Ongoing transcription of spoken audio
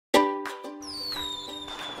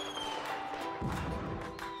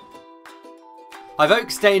Hi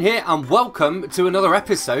folks, Dane here and welcome to another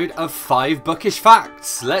episode of 5 Bookish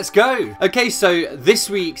Facts. Let's go! Okay, so this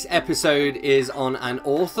week's episode is on an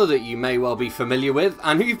author that you may well be familiar with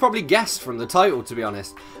and who you've probably guessed from the title, to be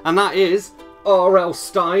honest. And that is R.L.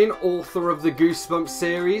 Stine, author of the Goosebumps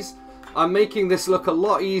series. I'm making this look a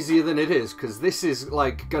lot easier than it is because this is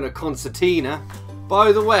like gonna concertina.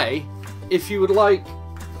 By the way, if you would like...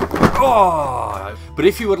 But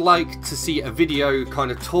if you would like to see a video kind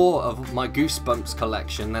of tour of my Goosebumps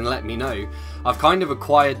collection, then let me know. I've kind of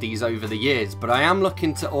acquired these over the years, but I am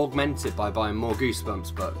looking to augment it by buying more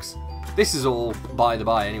Goosebumps books. This is all by the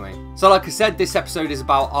by anyway. So like I said, this episode is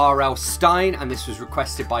about R.L. Stine, and this was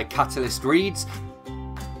requested by Catalyst Reads.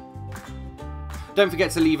 Don't forget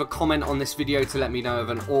to leave a comment on this video to let me know of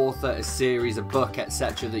an author, a series, a book,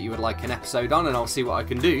 etc. that you would like an episode on, and I'll see what I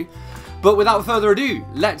can do. But without further ado,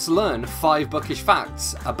 let's learn 5 bookish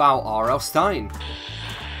facts about R.L. Stine.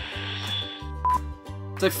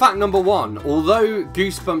 So fact number 1, although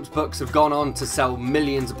Goosebumps books have gone on to sell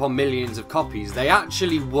millions upon millions of copies, they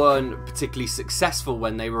actually weren't particularly successful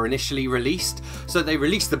when they were initially released. So they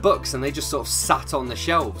released the books and they just sort of sat on the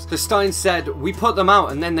shelves. So Stine said, we put them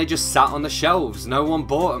out and then they just sat on the shelves, no one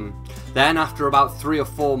bought them. Then after about 3 or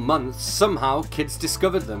 4 months, somehow kids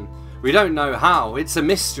discovered them. We don't know how, it's a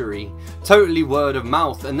mystery. Totally word of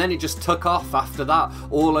mouth, and then it just took off after that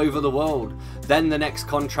all over the world. Then the next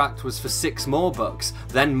contract was for 6 more books,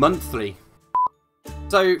 then monthly.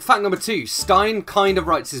 So fact number 2, Stine kind of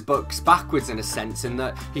writes his books backwards in a sense, in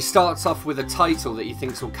that he starts off with a title that he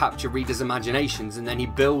thinks will capture readers' imaginations, and then he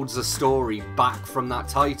builds a story back from that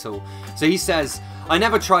title. So he says, I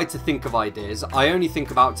never try to think of ideas, I only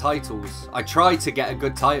think about titles. I try to get a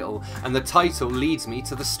good title, and the title leads me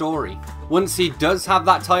to the story. Once he does have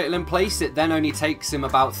that title in place, it then only takes him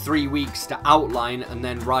about 3 weeks to outline and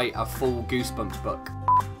then write a full Goosebumps book.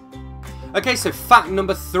 Okay, so fact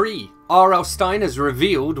number 3. R.L. Stine has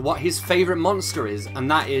revealed what his favourite monster is,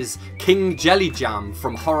 and that is King Jelly Jam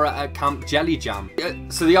from Horror at Camp Jelly Jam.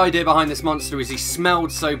 So the idea behind this monster is he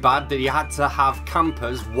smelled so bad that he had to have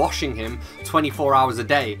campers washing him 24 hours a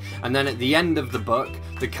day, and then at the end of the book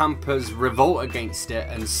the campers revolt against it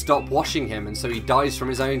and stop washing him, and so he dies from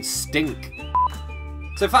his own stink.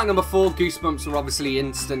 So fact number 4, Goosebumps were obviously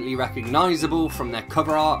instantly recognisable from their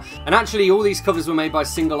cover art, and actually all these covers were made by a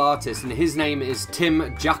single artist, and his name is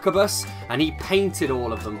Tim Jacobus, and he painted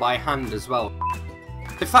all of them by hand as well.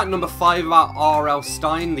 So fact number 5 about R.L.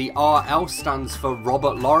 Stine, the RL stands for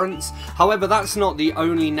Robert Lawrence. However, that's not the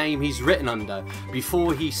only name he's written under.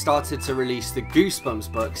 Before he started to release the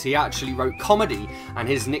Goosebumps books, he actually wrote comedy, and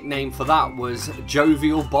his nickname for that was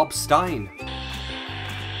Jovial Bob Stine.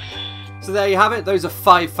 So there you have it, those are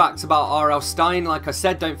 5 facts about R.L. Stine. Like I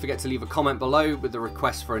said, don't forget to leave a comment below with the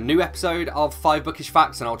request for a new episode of 5 bookish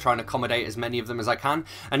facts, and I'll try and accommodate as many of them as I can.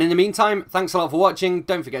 And in the meantime, thanks a lot for watching,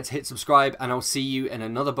 don't forget to hit subscribe, and I'll see you in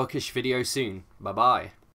another bookish video soon. Bye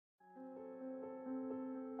bye.